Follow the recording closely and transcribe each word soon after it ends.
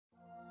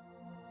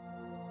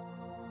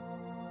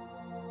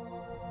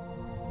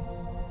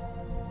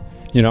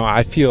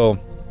I feel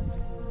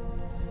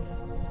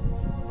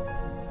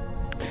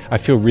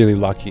really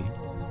lucky.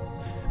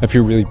 I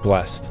feel really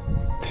blessed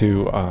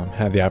to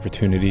have the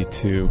opportunity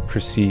to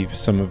perceive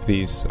some of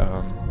these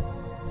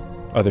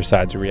other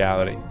sides of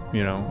reality.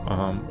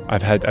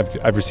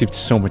 I've received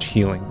so much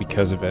healing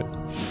because of it.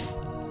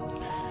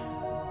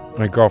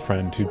 My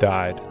girlfriend who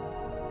died,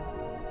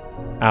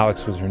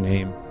 Alex was her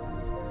name.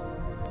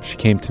 She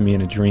came to me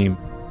in a dream,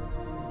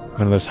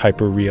 one of those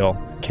hyper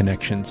real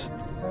connections.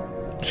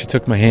 She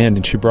took my hand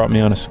and she brought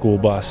me on a school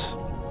bus.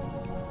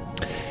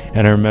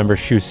 And I remember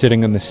she was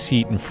sitting in the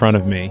seat in front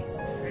of me,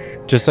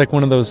 just like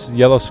one of those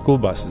yellow school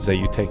buses that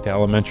you take to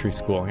elementary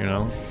school,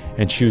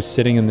 And she was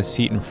sitting in the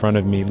seat in front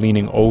of me,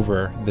 leaning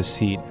over the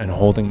seat and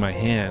holding my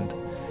hand.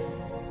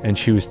 And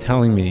she was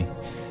telling me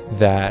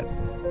that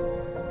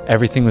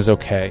everything was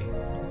okay,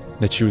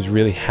 that she was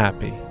really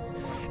happy,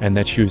 and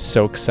that she was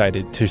so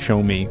excited to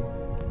show me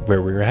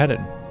where we were headed.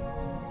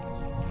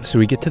 So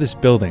we get to this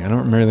building. I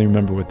don't really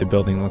remember what the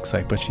building looks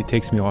like, but she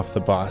takes me off the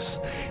bus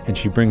and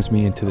she brings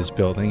me into this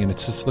building, and it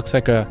just looks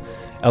like a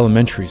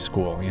elementary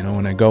school.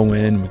 When I go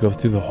in, we go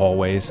through the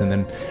hallways, and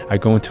then I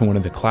go into one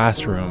of the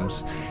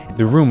classrooms.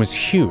 The room was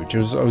huge.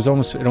 It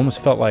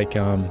almost felt like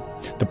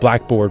the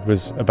blackboard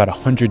was about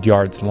 100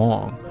 yards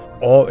long.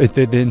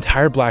 The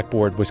entire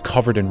blackboard was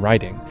covered in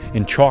writing,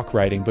 in chalk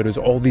writing, but it was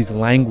all these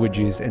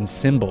languages and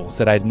symbols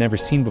that I'd never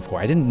seen before.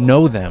 I didn't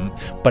know them,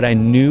 but I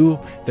knew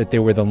that they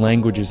were the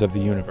languages of the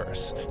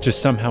universe.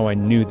 Just somehow I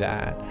knew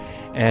that.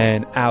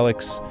 And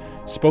Alex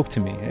spoke to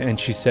me, and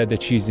she said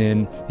that she's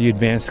in the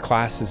advanced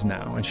classes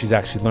now, and she's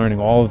actually learning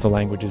all of the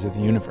languages of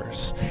the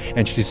universe.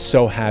 And she's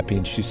so happy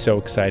and she's so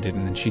excited.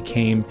 And then she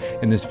came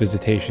in this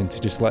visitation to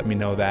just let me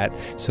know that,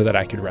 so that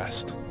I could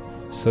rest,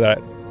 so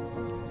that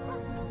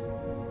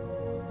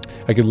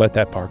I could let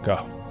that part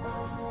go.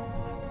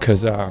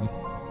 Because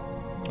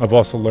I've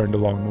also learned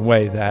along the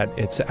way that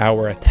it's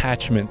our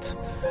attachment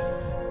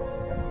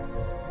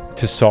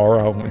to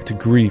sorrow and to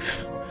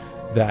grief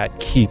that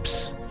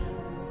keeps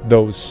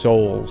those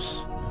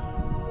souls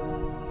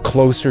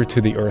closer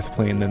to the earth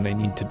plane than they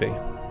need to be.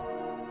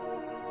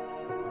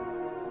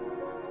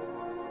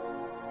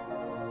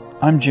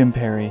 I'm Jim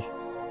Perry,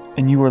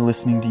 and you are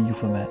listening to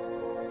Euphomet,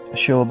 a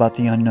show about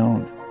the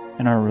unknown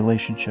and our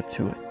relationship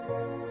to it.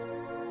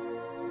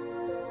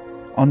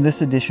 On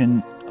this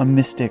edition, a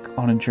mystic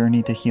on a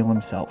journey to heal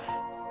himself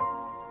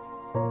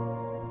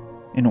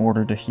in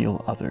order to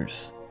heal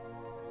others.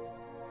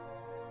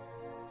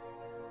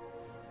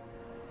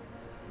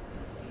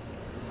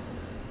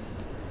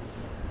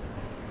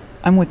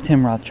 I'm with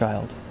Tim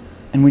Rothschild,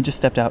 and we just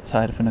stepped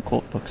outside of an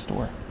occult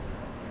bookstore.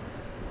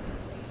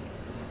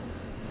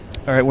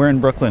 All right, we're in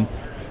Brooklyn.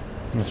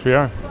 Yes, we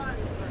are.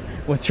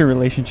 What's your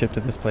relationship to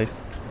this place?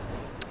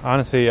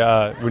 Honestly,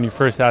 when you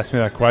first asked me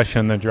that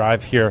question, the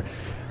drive here,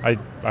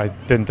 I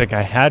didn't think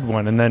I had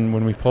one. And then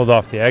when we pulled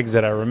off the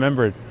exit, I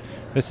remembered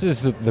this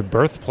is the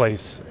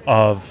birthplace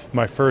of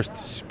my first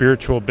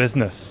spiritual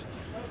business.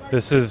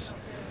 This is,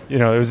 it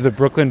was the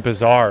Brooklyn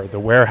Bazaar, the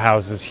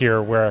warehouses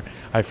here, where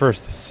I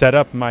first set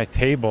up my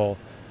table,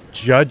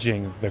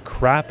 judging the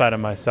crap out of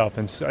myself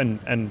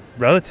and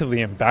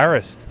relatively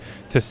embarrassed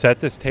to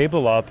set this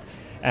table up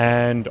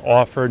and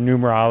offer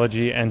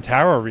numerology and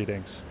tarot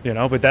readings,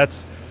 But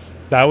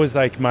that was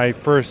like my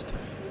first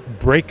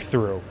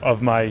breakthrough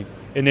of my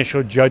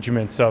initial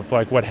judgments of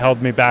like what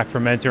held me back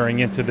from entering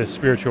into this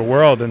spiritual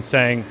world and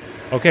saying,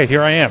 okay,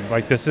 here I am.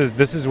 Like this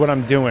is what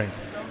I'm doing.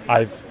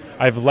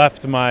 I've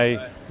left my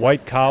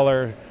white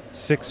collar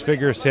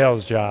 6-figure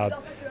sales job,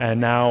 and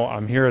now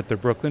I'm here at the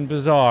Brooklyn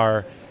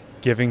Bazaar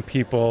giving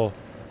people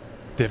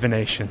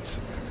divinations.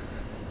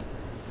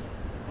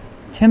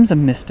 Tim's a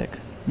mystic.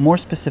 More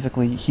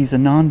specifically, he's a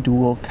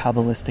non-dual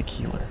Kabbalistic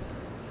healer.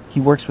 He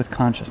works with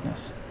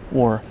consciousness,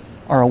 or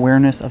our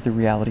awareness of the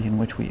reality in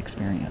which we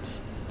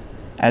experience,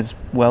 as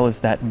well as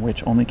that in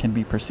which only can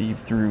be perceived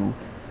through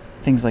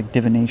things like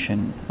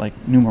divination, like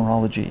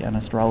numerology and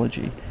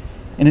astrology,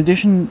 in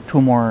addition to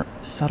a more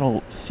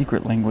subtle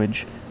secret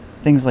language,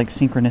 things like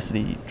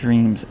synchronicity,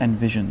 dreams, and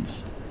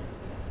visions.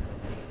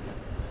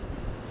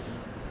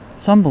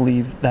 Some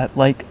believe that,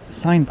 like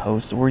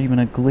signposts or even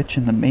a glitch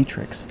in the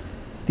matrix,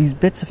 these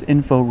bits of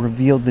info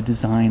reveal the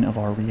design of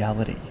our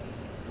reality,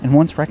 and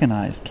once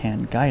recognized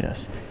can guide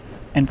us,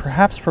 and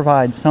perhaps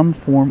provide some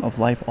form of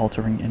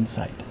life-altering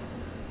insight.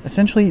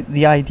 Essentially,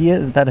 the idea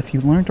is that if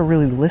you learn to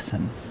really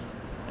listen,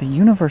 the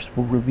universe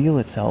will reveal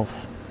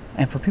itself,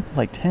 and for people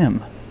like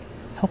Tim,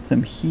 help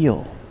them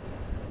heal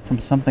from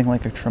something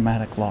like a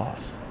traumatic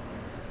loss.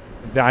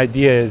 The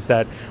idea is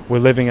that we're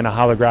living in a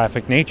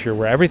holographic nature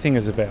where everything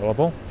is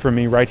available for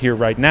me right here,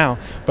 right now,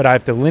 but I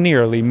have to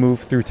linearly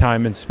move through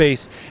time and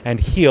space and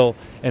heal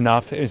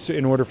enough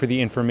in order for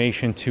the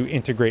information to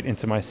integrate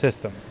into my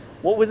system.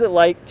 What was it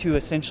like to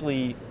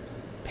essentially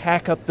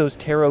pack up those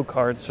tarot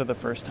cards for the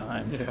first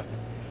time? Yeah.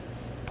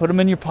 Put them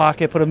in your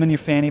pocket, put them in your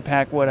fanny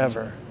pack,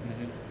 whatever,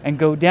 and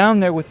go down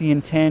there with the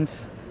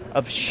intent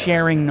of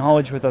sharing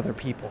knowledge with other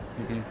people?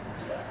 Mm-hmm.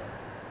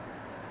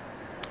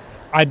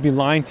 I'd be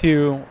lying to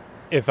you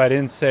if I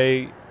didn't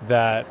say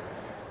that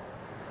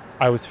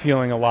I was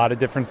feeling a lot of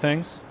different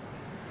things.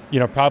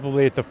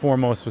 Probably at the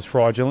foremost was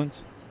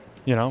fraudulence.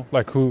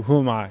 Like who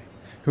am I?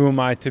 Who am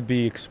I to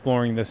be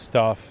exploring this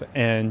stuff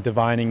and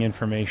divining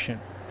information?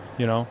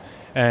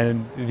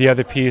 And the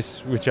other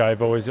piece, which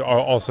I've always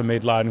also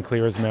made loud and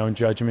clear, is my own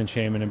judgment,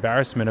 shame, and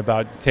embarrassment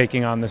about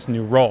taking on this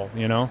new role.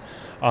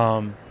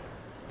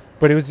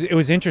 But it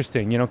was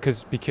interesting,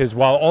 because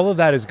while all of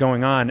that is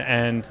going on,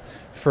 and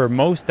for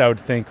most, I would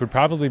think, would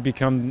probably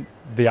become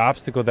the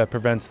obstacle that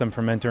prevents them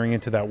from entering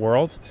into that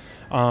world,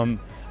 I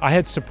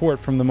had support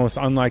from the most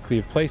unlikely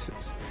of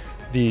places.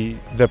 The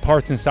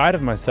parts inside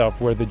of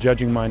myself where the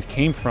judging mind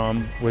came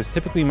from was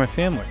typically my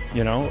family,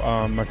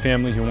 my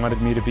family who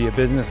wanted me to be a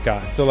business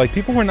guy. So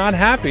people were not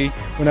happy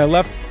when I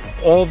left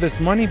all this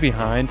money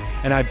behind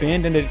and I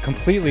abandoned it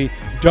completely,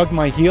 dug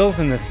my heels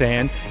in the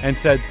sand and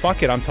said,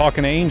 fuck it, I'm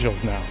talking to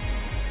angels now.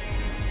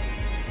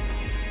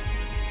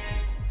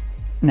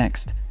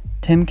 Next,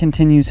 Tim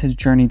continues his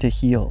journey to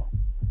heal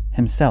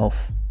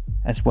himself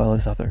as well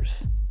as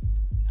others.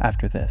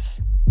 After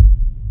this.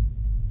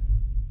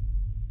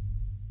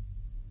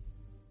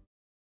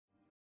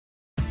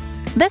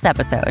 This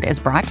episode is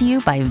brought to you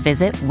by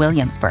Visit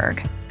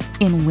Williamsburg.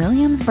 In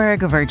Williamsburg,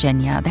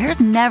 Virginia, there's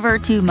never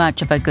too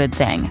much of a good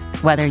thing.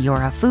 Whether you're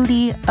a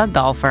foodie, a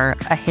golfer,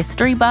 a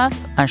history buff,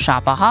 a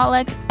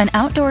shopaholic, an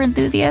outdoor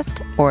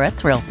enthusiast, or a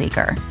thrill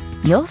seeker,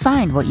 you'll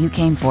find what you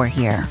came for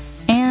here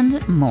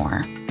and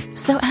more.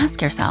 So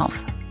ask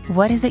yourself,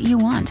 what is it you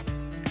want?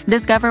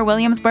 Discover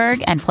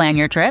Williamsburg and plan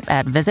your trip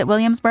at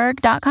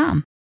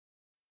visitwilliamsburg.com.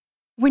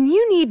 When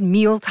you need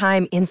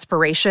mealtime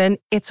inspiration,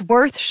 it's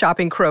worth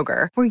shopping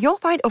Kroger, where you'll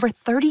find over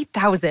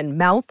 30,000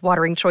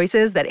 mouth-watering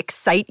choices that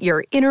excite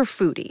your inner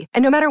foodie.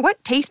 And no matter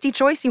what tasty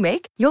choice you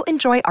make, you'll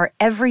enjoy our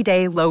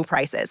everyday low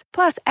prices,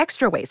 plus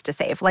extra ways to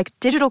save, like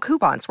digital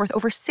coupons worth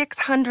over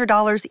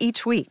 $600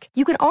 each week.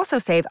 You can also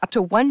save up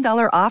to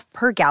 $1 off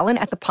per gallon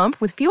at the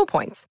pump with fuel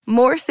points.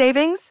 More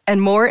savings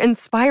and more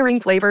inspiring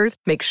flavors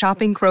make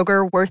shopping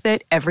Kroger worth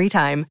it every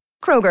time.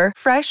 Kroger,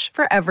 fresh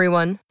for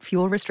everyone.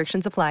 Fuel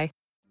restrictions apply.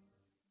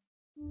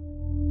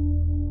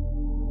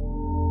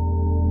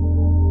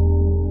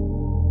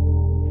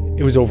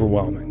 It was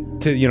overwhelming.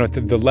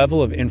 The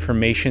level of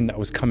information that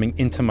was coming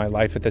into my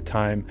life at the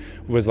time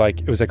was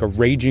like a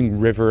raging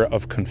river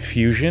of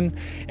confusion,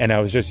 and I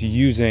was just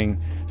using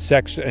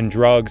sex and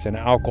drugs and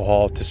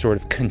alcohol to sort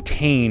of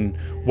contain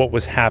what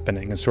was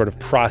happening and sort of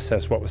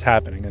process what was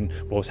happening. And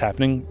what was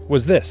happening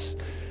was this.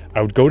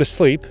 I would go to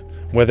sleep,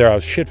 whether I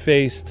was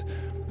shit-faced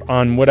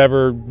on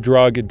whatever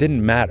drug, it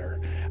didn't matter.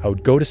 I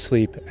would go to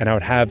sleep and I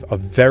would have a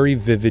very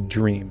vivid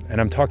dream.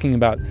 And I'm talking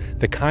about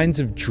the kinds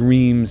of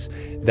dreams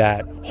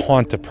that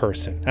haunt a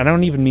person. And I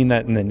don't even mean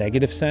that in the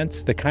negative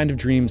sense. The kind of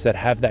dreams that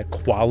have that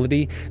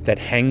quality that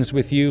hangs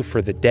with you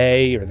for the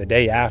day or the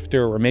day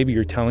after, or maybe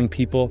you're telling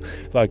people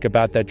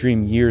about that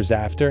dream years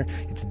after.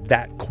 It's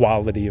that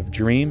quality of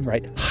dream,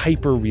 right?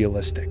 Hyper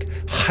realistic,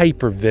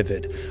 hyper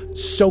vivid,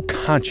 so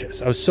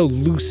conscious. I was so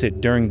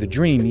lucid during the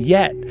dream,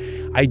 yet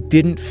I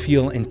didn't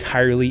feel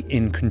entirely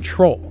in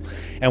control.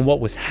 And what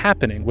was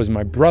happening was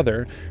my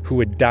brother, who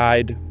had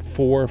died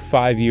 4 or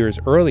 5 years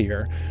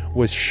earlier,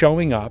 was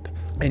showing up,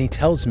 and he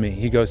tells me,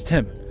 he goes,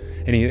 Tim,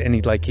 and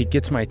he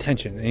gets my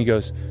attention, and he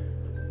goes,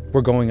 we're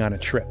going on a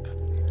trip.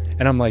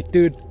 And I'm like,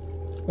 dude,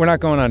 we're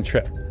not going on a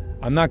trip.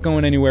 I'm not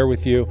going anywhere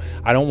with you.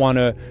 I don't want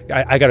to,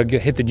 I got to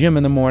hit the gym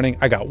in the morning.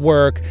 I got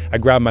work. I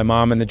grabbed my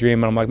mom in the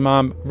dream, and I'm like,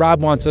 Mom,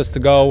 Rob wants us to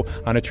go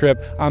on a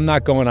trip. I'm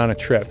not going on a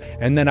trip.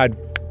 And then I'd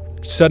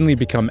suddenly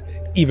become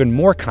even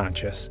more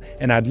conscious,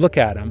 and I'd look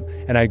at him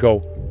and I'd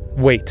go,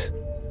 wait,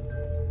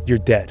 you're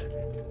dead.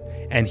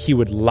 And he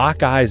would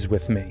lock eyes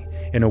with me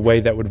in a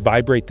way that would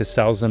vibrate the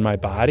cells in my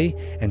body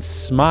and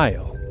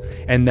smile.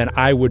 And then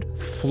I would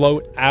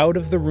float out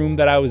of the room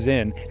that I was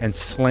in and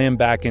slam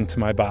back into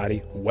my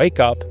body, wake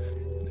up,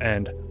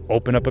 and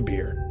open up a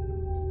beer.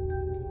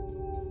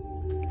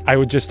 I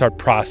would just start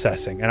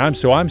processing. And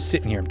I'm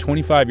sitting here, I'm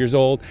 25 years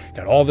old,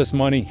 got all this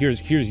money.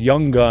 Here's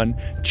young gun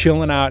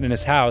chilling out in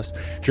his house,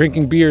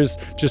 drinking beers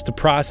just to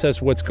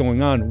process what's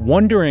going on,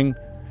 wondering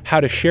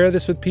how to share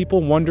this with people,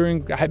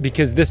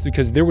 because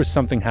there was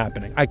something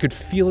happening. I could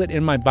feel it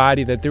in my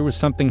body that there was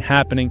something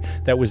happening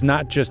that was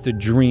not just a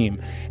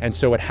dream. And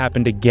so it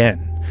happened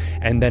again.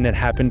 And then it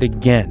happened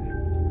again.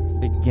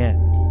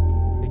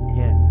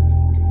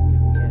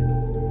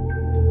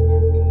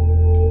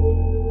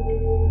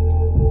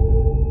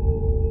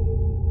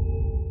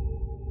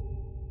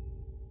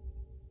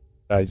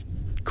 I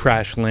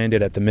crash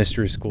landed at the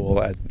mystery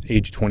school at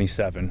age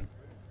 27.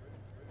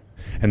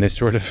 And they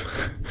sort of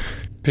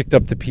picked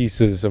up the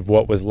pieces of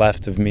what was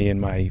left of me in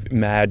my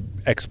mad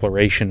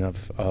exploration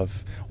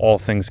of all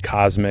things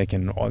cosmic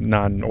and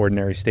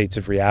non-ordinary states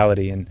of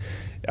reality. And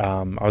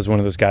I was one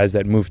of those guys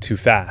that moved too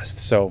fast.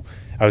 So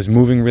I was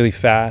moving really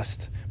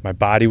fast. My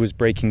body was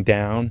breaking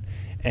down.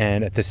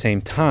 And at the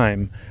same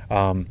time,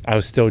 I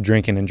was still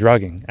drinking and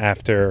drugging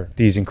after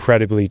these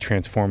incredibly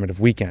transformative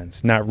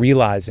weekends, not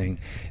realizing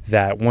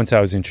that once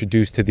I was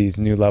introduced to these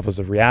new levels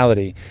of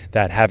reality,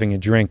 that having a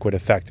drink would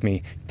affect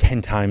me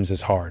 10 times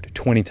as hard,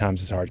 20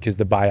 times as hard, because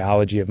the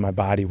biology of my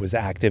body was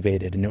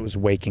activated and it was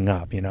waking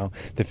up.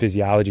 The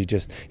physiology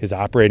just is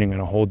operating on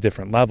a whole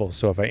different level.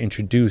 So if I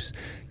introduce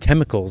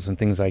chemicals and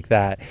things like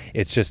that,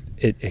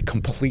 it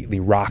completely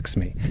rocks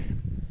me.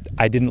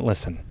 I didn't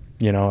listen.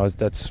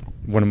 That's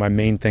one of my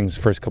main things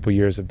the first couple of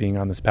years of being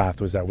on this path,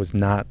 was I was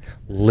not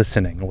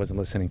listening. I wasn't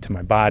listening to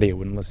my body. I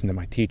wouldn't listen to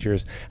my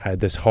teachers. I had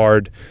this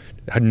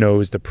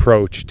hard-nosed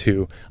approach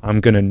to,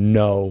 I'm going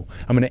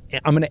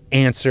to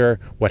answer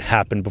what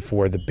happened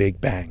before the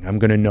Big Bang. I'm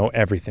going to know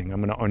everything.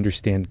 I'm going to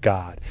understand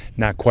God,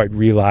 not quite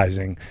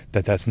realizing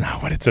that that's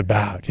not what it's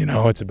about.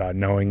 It's about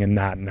knowing and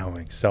not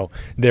knowing. So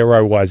there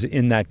I was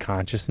in that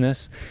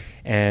consciousness.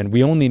 And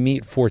we only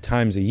meet 4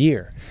 times a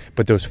year,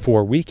 but those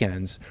 4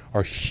 weekends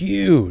are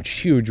huge,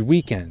 huge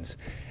weekends.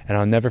 And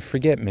I'll never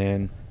forget,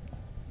 man,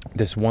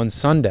 this one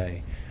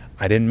Sunday,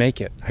 I didn't make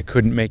it. I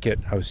couldn't make it.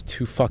 I was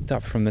too fucked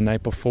up from the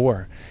night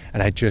before.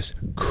 And I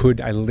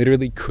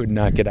literally could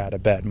not get out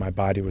of bed. My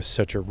body was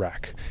such a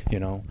wreck,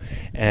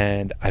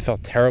 and I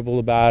felt terrible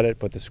about it,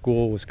 but the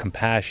school was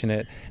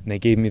compassionate and they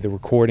gave me the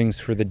recordings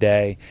for the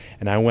day.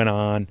 And I went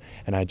on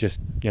and I just,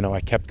 I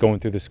kept going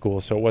through the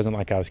school. So it wasn't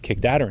like I was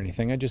kicked out or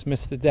anything. I just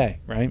missed the day,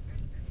 right?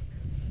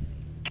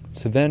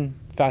 So then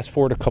fast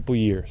forward a couple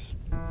years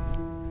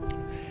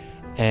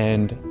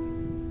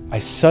and I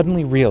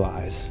suddenly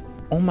realize,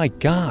 oh my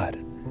God,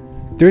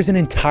 there's an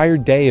entire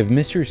day of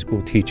mystery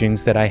school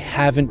teachings that I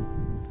haven't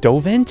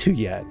dove into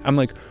yet. I'm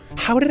like,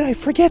 how did I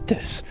forget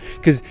this?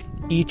 Because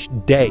each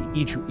day,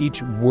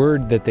 each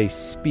word that they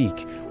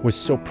speak was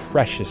so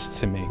precious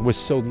to me, was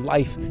so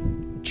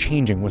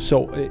life-changing,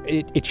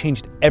 it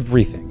changed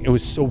everything. It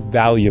was so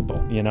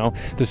valuable,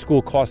 The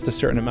school cost a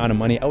certain amount of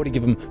money. I would have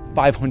given them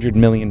 $500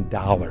 million,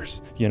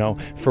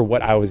 for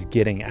what I was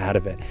getting out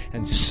of it.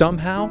 And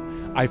somehow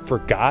I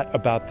forgot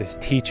about this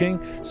teaching.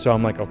 So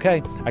I'm like,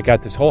 okay, I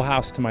got this whole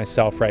house to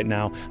myself right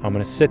now. I'm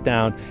going to sit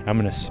down. I'm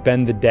going to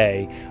spend the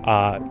day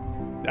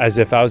as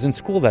if I was in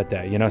school that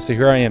day, So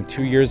here I am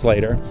 2 years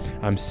later,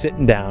 I'm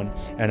sitting down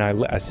and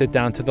I sit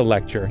down to the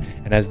lecture.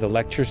 And as the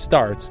lecture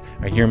starts,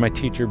 I hear my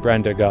teacher,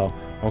 Brenda, go,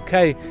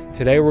 okay,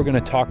 today we're going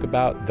to talk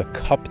about the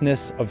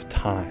cupness of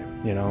time,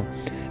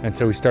 And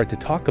so we start to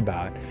talk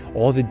about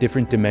all the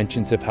different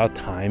dimensions of how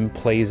time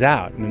plays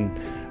out. And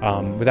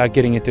without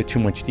getting into too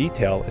much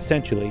detail,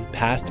 essentially,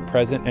 past,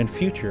 present, and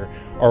future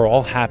are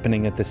all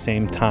happening at the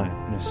same time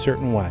in a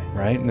certain way,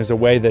 right? And there's a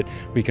way that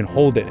we can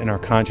hold it in our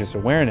conscious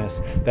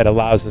awareness that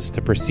allows us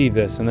to perceive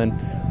this, and then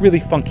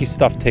really funky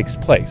stuff takes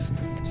place.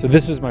 So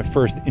this was my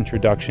first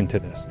introduction to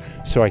this.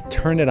 So I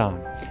turn it on,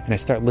 and I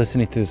start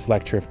listening to this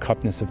lecture of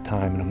cupness of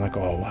time, and I'm like,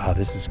 oh, wow,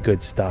 this is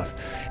good stuff.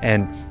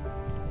 And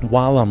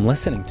while I'm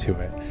listening to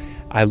it,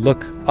 I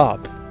look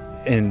up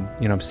and,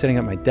 I'm sitting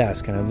at my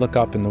desk and I look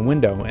up in the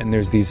window and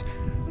there's these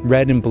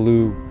red and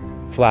blue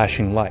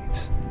flashing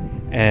lights.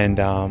 And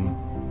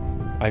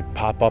I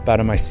pop up out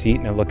of my seat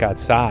and I look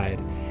outside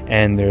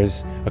and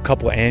there's a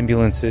couple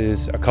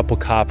ambulances, a couple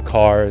cop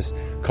cars,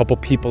 a couple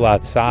people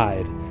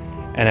outside.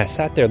 And I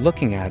sat there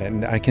looking at it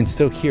and I can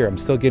still hear, I'm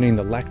still getting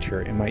the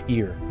lecture in my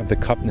ear of the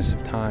cupness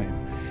of time.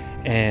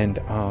 And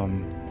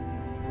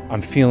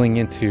I'm feeling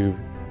into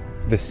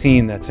the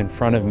scene that's in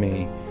front of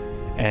me,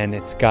 and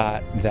it's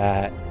got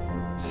that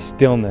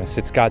stillness.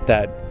 It's got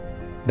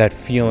that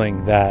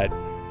feeling that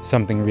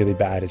something really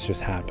bad has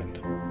just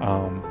happened.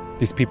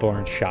 These people are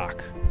in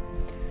shock,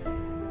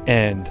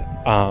 and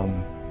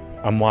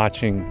I'm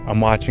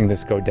watching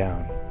this go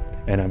down,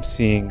 and I'm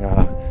seeing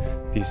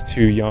these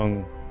 2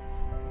 young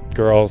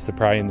girls, they're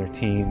probably in their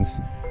teens,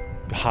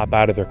 hop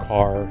out of their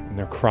car and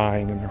they're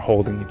crying and they're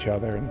holding each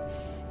other, and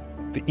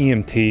the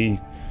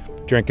EMT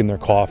drinking their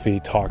coffee,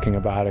 talking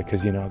about it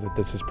because that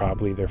this is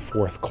probably their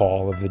 4th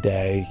call of the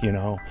day.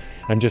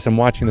 I'm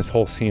watching this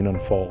whole scene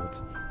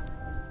unfold,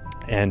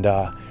 and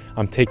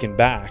I'm taken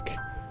back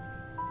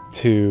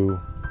to,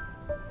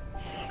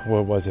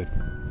 what was it,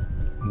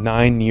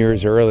 9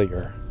 years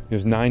earlier. It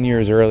was 9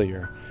 years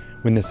earlier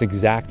when this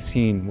exact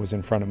scene was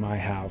in front of my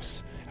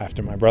house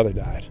after my brother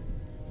died.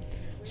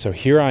 So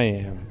here I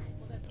am,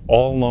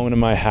 all alone in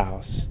my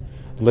house,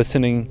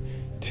 listening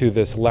to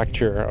this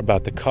lecture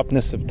about the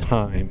cupness of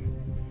time,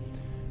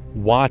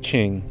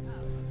 watching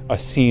a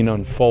scene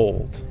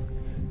unfold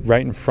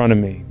right in front of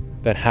me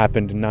that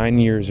happened 9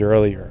 years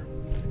earlier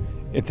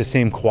at the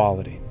same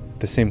quality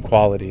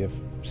of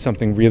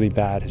something really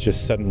bad has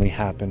just suddenly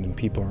happened and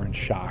people are in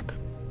shock.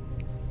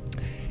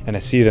 And I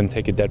see them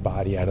take a dead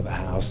body out of the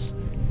house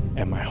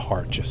and my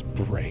heart just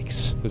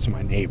breaks. This is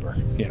my neighbor,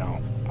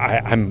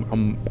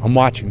 I'm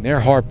watching their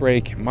heart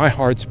break, my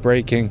heart's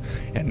breaking,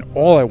 and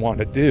all I want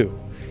to do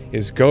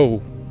is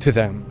go to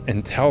them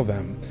and tell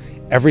them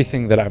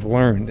everything that I've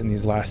learned in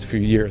these last few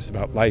years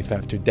about life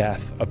after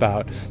death,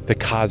 about the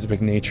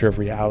cosmic nature of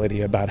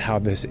reality, about how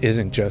this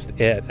isn't just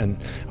it. And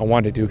I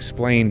wanted to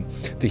explain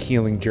the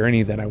healing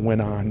journey that I went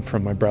on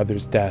from my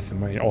brother's death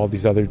and all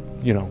these other,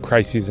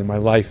 crises in my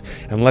life,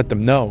 and let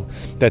them know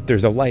that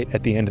there's a light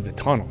at the end of the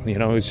tunnel. It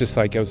was just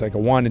like, if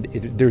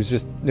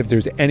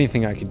there's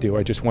anything I could do,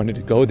 I just wanted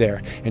to go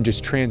there and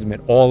just transmit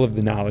all of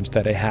the knowledge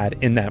that I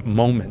had in that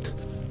moment.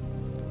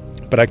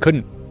 But I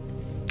couldn't.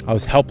 I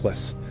was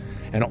helpless.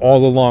 And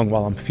all along,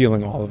 while I'm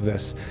feeling all of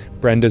this,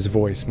 Brenda's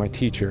voice, my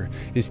teacher,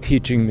 is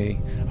teaching me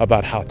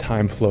about how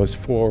time flows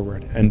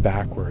forward and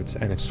backwards,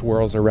 and it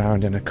swirls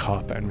around in a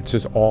cup, and it's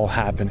just all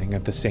happening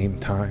at the same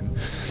time.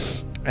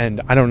 And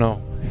I don't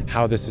know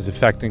how this is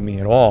affecting me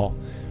at all,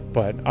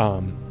 but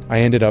I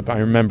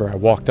remember I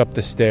walked up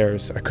the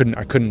stairs. I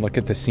couldn't look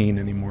at the scene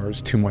anymore. It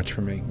was too much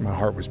for me. My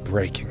heart was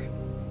breaking.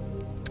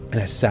 And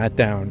I sat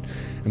down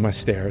in my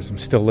stairs. I'm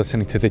still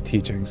listening to the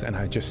teachings, and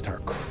I just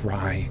start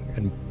crying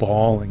and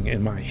bawling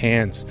in my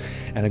hands.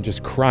 And I'm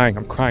just crying.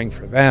 I'm crying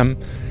for them.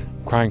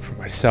 I'm crying for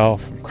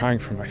myself. I'm crying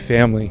for my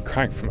family.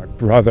 Crying for my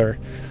brother.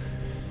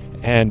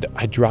 And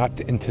I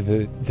dropped into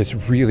this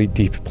really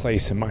deep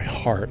place in my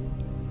heart.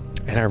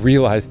 And I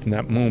realized in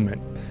that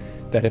moment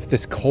that if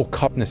this whole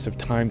cupness of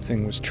time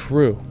thing was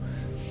true,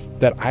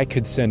 that I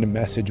could send a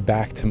message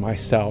back to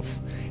myself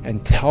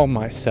and tell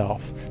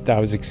myself that I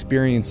was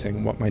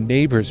experiencing what my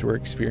neighbors were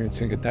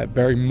experiencing at that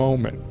very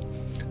moment,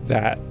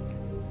 that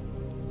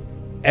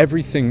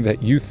everything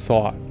that you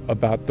thought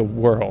about the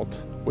world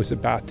was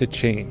about to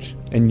change.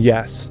 And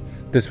yes,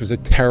 this was a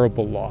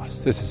terrible loss.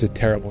 This is a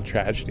terrible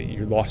tragedy.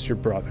 You lost your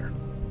brother.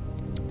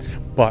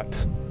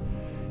 But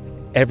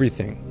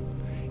everything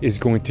is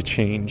going to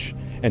change,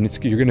 and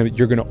you're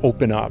going to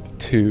open up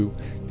to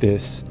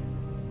this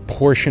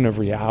portion of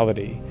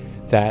reality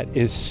that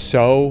is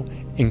so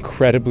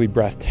incredibly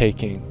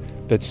breathtaking,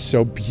 that's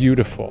so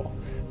beautiful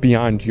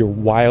beyond your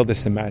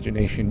wildest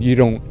imagination. You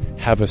don't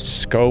have a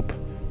scope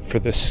for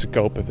the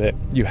scope of it.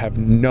 You have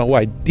no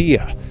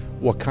idea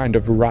what kind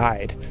of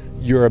ride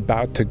you're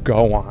about to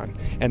go on.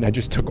 And I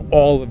just took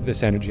all of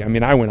this energy. I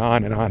mean, I went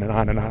on and on and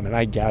on and on, and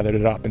I gathered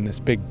it up in this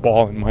big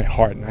ball in my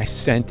heart, and I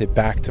sent it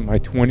back to my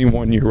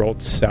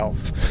 21-year-old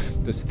self,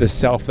 the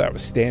self that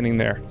was standing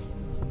there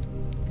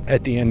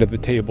at the end of the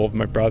table of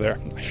my brother.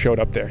 I showed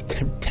up there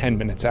 10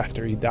 minutes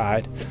after he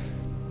died.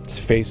 His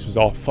face was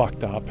all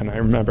fucked up, and I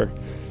remember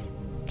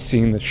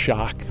seeing the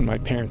shock in my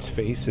parents'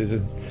 faces.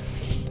 And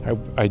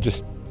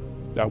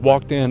I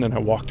walked in, and I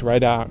walked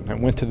right out, and I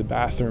went to the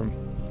bathroom.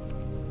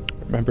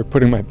 I remember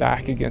putting my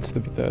back against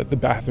the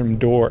bathroom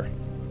door,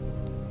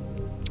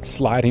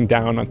 sliding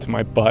down onto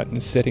my butt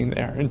and sitting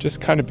there and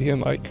just kind of being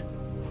like,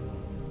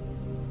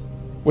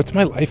 what's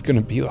my life going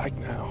to be like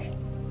now?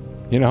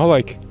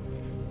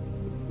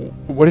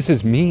 What does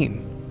this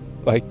mean?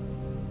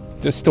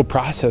 Just still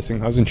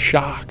processing. I was in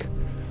shock.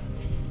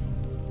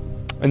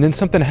 And then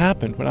something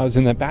happened when I was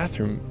in that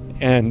bathroom,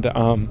 and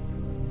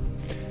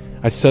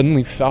I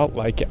suddenly felt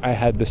like I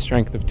had the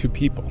strength of two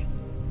people.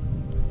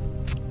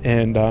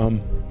 And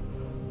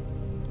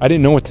I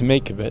didn't know what to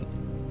make of it.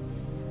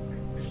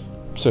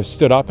 So I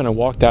stood up and I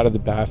walked out of the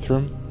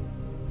bathroom.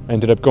 I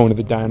ended up going to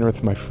the diner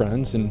with my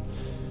friends, and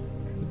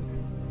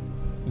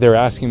they were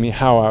asking me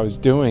how I was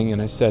doing,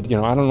 and I said,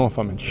 I don't know if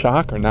I'm in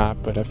shock or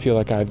not, but I feel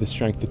like I have the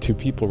strength of two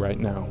people right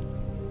now.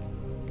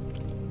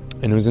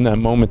 And it was in that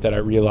moment that I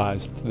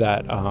realized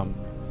that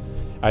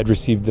I'd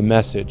received the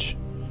message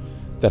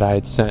that I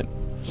had sent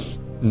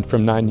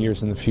from 9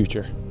 years in the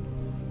future.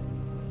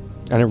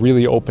 And it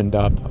really opened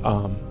up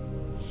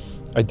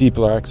a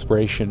deeper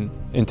exploration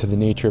into the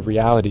nature of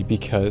reality,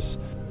 because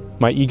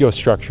my ego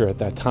structure at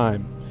that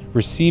time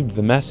received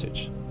the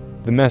message.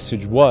 The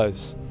message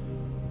was,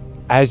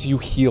 as you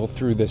heal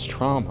through this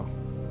trauma,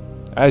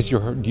 as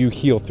you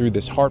heal through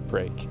this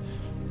heartbreak,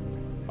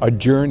 a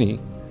journey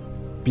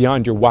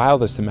beyond your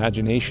wildest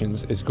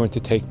imaginations is going to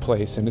take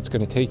place, and it's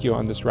going to take you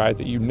on this ride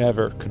that you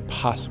never could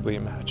possibly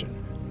imagine.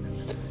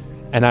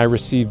 And I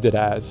received it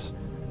as,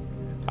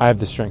 I have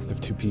the strength of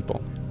two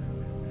people.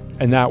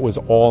 And that was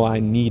all I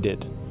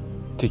needed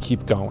to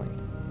keep going.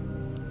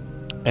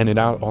 And it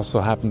also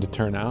happened to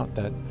turn out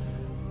that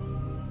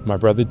my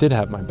brother did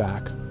have my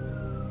back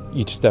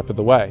each step of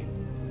the way.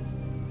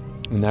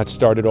 And that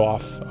started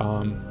off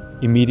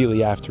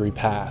immediately after he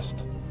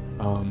passed.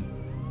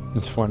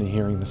 It's funny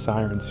hearing the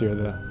sirens here,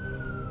 the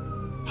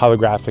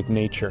holographic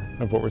nature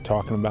of what we're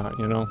talking about,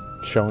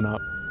 showing up.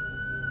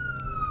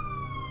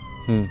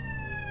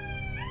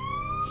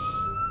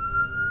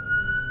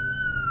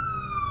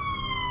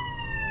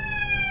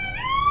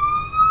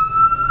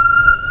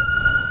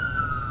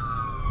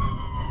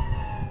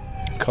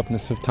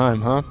 Cupness of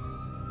time, huh?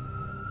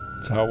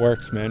 That's how it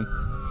works, man.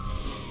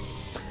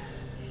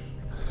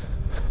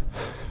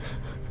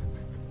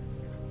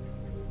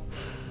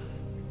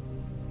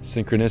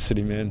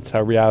 Synchronicity, man. It's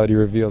how reality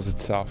reveals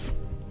itself.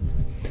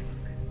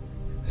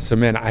 So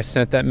man, I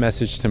sent that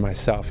message to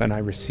myself and I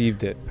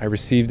received it. I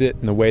received it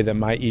in the way that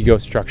my ego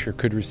structure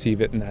could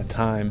receive it in that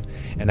time.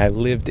 And I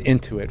lived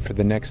into it for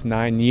the next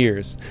 9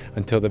 years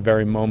until the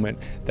very moment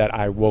that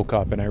I woke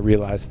up and I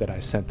realized that I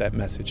sent that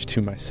message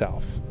to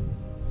myself.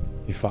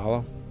 You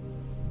follow?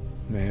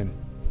 Man.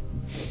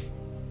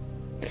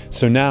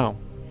 So now,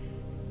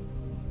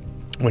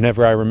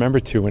 whenever I remember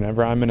to,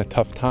 whenever I'm in a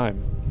tough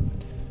time,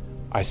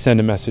 I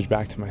send a message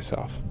back to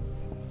myself.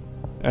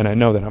 And I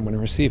know that I'm going to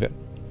receive it.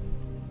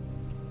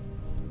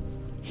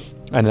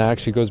 And that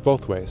actually goes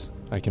both ways.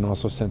 I can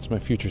also sense my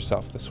future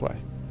self this way.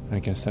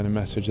 I can send a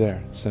message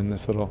there, send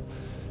this little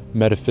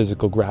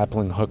metaphysical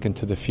grappling hook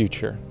into the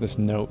future, this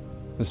note,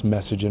 this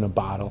message in a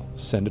bottle,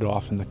 send it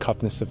off in the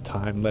cupness of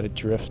time, let it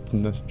drift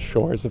in the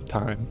shores of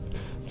time.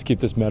 Let's keep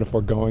this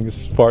metaphor going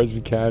as far as we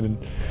can. And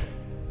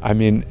I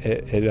mean,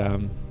 it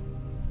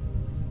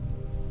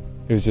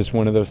was just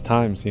one of those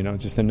times,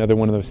 just another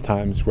one of those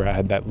times where I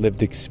had that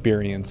lived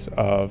experience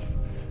of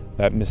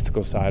that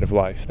mystical side of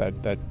life,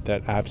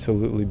 that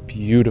absolutely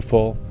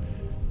beautiful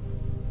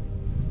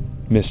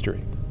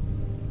mystery,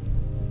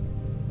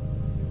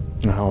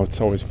 and how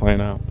it's always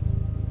playing out,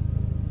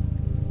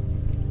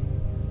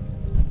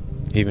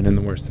 even in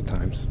the worst of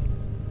times.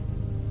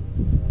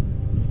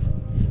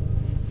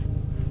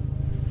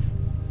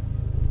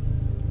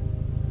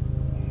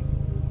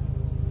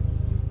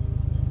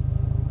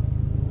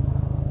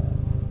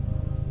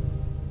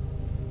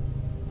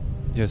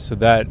 Yeah, so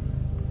that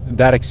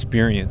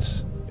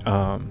experience,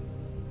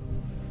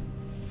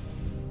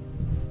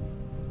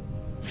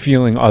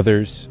 feeling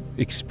others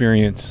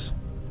experience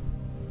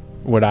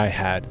what I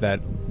had,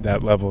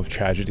 that level of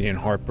tragedy and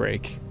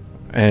heartbreak,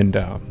 and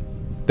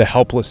the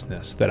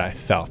helplessness that I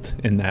felt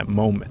in that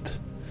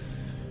moment,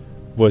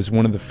 was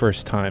one of the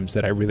first times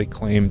that I really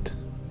claimed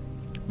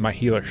my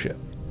healership.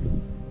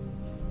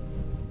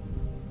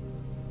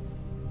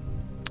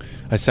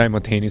 I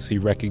simultaneously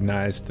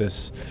recognized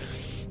this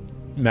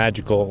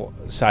magical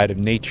side of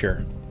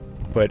nature,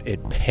 but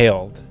it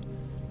paled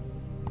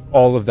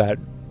all of that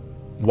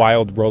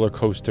wild roller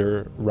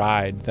coaster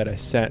ride that I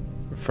sent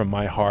from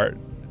my heart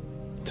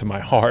to my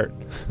heart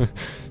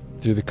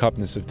through the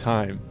cupness of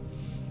time,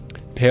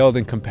 paled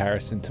in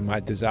comparison to my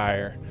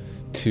desire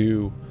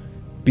to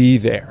be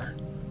there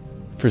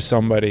for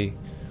somebody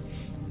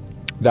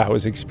that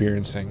was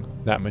experiencing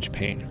that much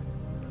pain.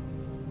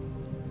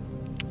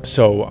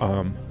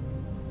 So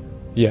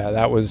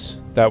that was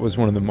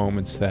one of the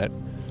moments that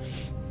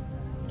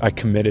I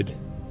committed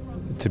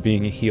to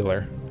being a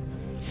healer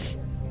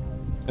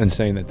and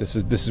saying that this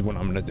is what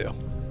I'm going to do.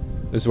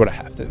 This is what I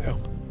have to do.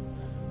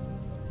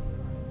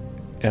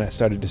 And I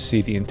started to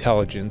see the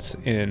intelligence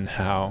in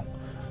how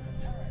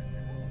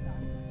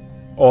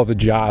all the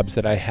jobs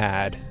that I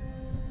had,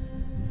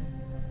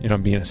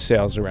 being a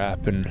sales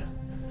rep and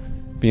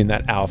being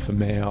that alpha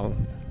male,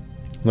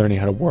 learning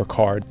how to work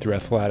hard through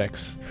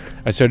athletics,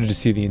 I started to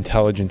see the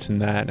intelligence in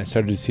that, and I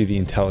started to see the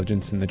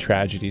intelligence in the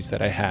tragedies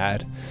that I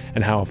had,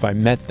 and how if I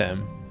met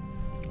them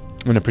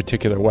in a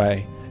particular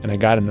way and I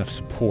got enough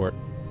support,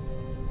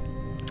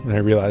 and I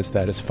realized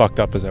that as fucked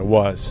up as I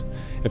was,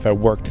 if I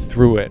worked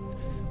through it,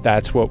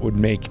 that's what would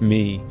make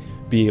me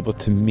be able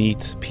to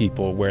meet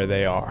people where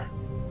they are.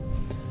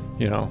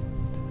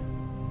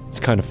 It's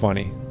kind of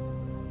funny.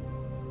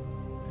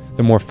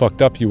 The more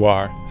fucked up you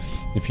are,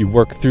 if you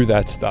work through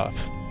that stuff,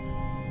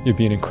 you'd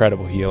be an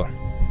incredible healer.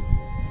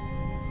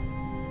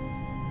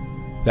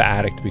 The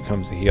addict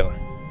becomes the healer.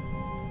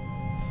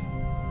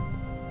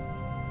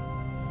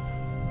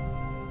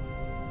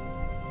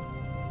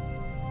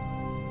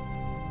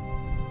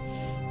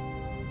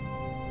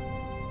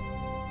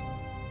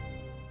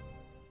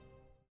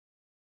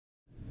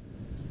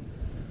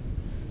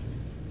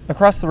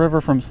 Across the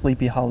river from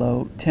Sleepy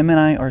Hollow, Tim and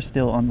I are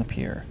still on the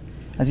pier.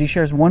 As he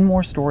shares one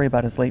more story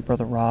about his late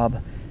brother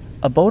Rob,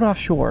 a boat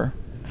offshore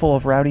full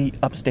of rowdy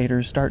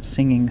upstaters starts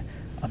singing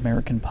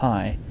American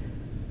Pie.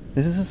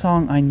 This is a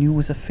song I knew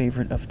was a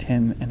favorite of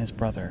Tim and his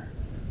brother.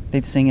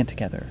 They'd sing it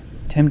together.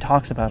 Tim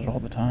talks about it all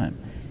the time.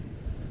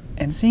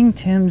 And seeing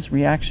Tim's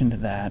reaction to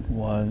that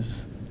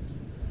was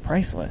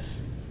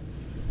priceless.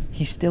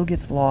 He still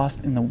gets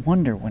lost in the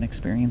wonder when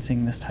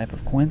experiencing this type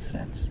of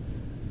coincidence.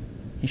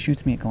 He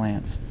shoots me a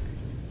glance,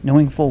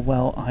 knowing full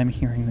well I'm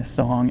hearing this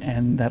song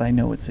and that I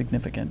know its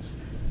significance.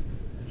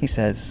 He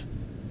says,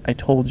 "I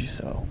told you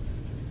so."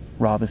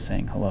 Rob is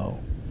saying hello.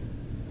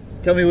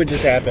 Tell me what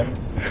just happened.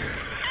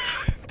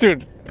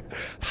 Dude,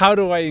 how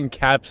do I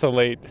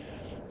encapsulate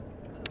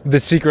the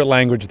secret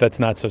language that's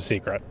not so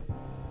secret?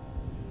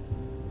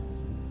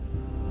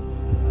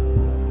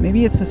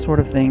 Maybe it's the sort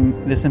of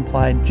thing, this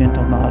implied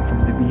gentle nod from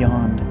the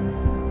beyond,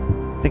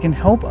 that can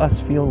help us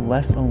feel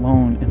less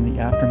alone in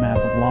the aftermath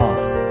of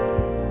loss,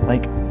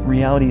 like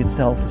reality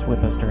itself is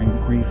with us during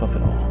the grief of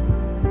it all.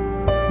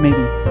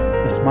 Maybe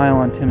the smile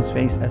on Tim's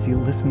face as he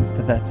listens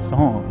to that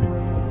song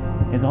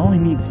is all we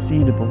need to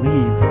see to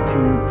believe,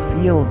 to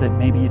feel that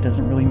maybe it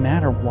doesn't really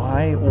matter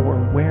why or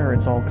where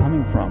it's all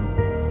coming from,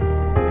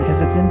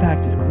 because its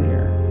impact is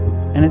clear,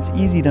 and it's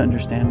easy to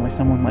understand why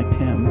someone like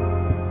Tim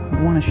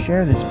would want to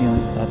share this feeling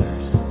with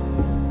others.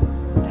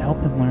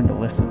 help them learn to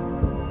listen,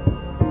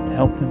 to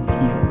help them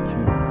heal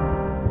too.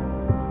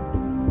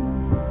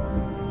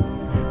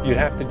 You'd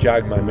have to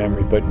jog my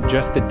memory, but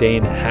just a day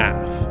and a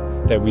half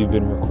that we've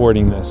been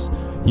recording this,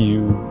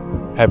 you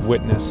have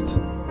witnessed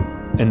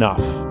enough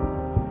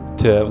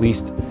to at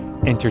least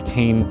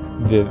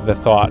entertain the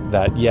thought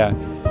that, yeah,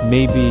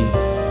 maybe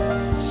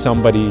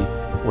somebody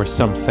or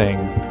something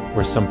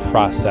or some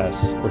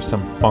process or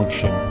some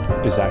function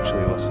is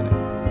actually listening,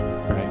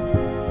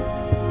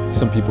 right?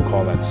 Some people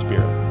call that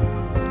spirit.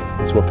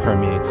 It's what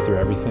permeates through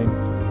everything.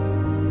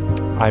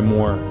 I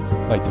more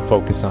like to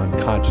focus on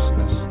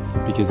consciousness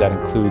because that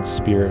includes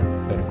spirit,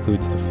 that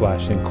includes the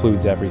flesh, it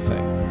includes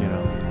everything, you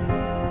know?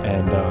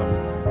 And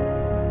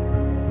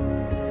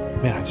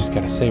man, I just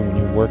gotta say, when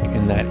you work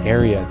in that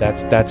area,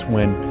 that's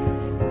when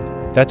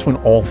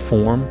all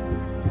form,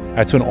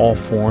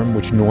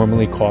 which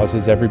normally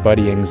causes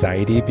everybody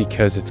anxiety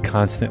because it's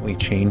constantly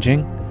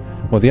changing.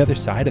 Well, the other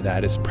side of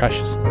that is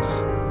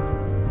preciousness.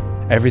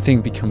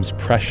 Everything becomes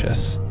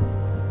precious,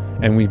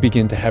 and we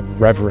begin to have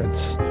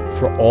reverence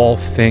for all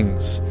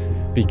things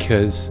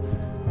because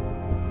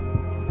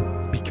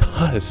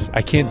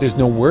I can't, there's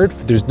no word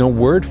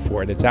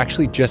for it. It's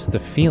actually just the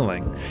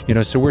feeling, you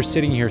know. So we're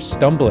sitting here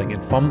stumbling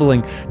and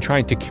fumbling,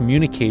 trying to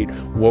communicate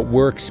what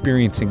we're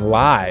experiencing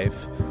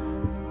live,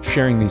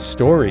 sharing these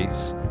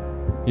stories,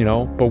 you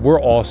know, but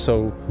we're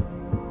also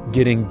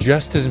getting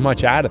just as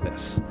much out of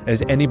this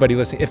as anybody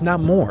listening, if not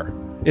more,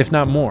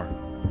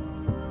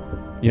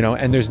 you know.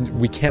 And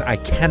I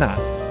cannot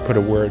put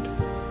a word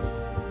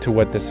to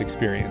what this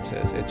experience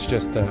is. It's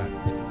just that.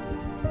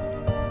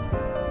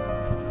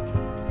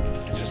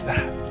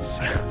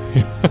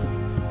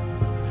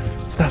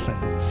 It's nothing.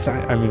 It's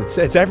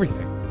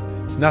everything.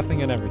 It's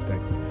nothing and everything.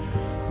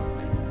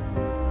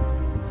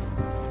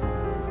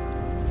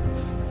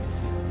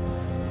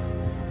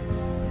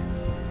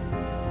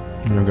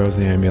 And there goes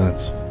the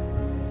ambulance.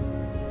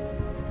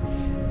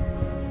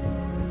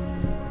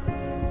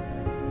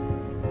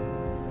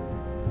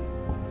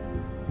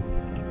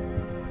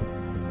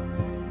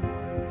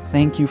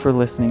 Thank you for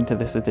listening to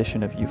this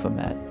edition of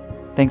Euphomet.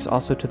 Thanks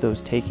also to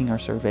those taking our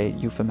survey at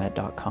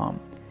euphomet.com.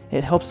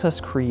 It helps us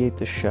create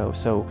the show,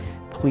 so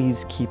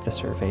please keep the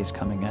surveys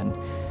coming in.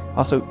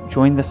 Also,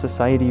 join the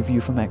Society of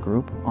Euphomet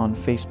group on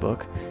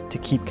Facebook to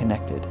keep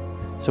connected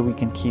so we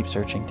can keep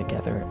searching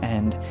together,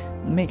 and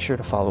make sure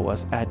to follow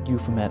us at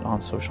Euphomet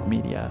on social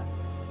media.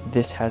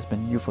 This has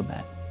been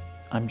Euphomet.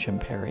 I'm Jim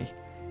Perry.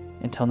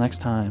 Until next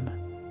time,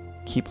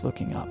 keep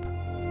looking up.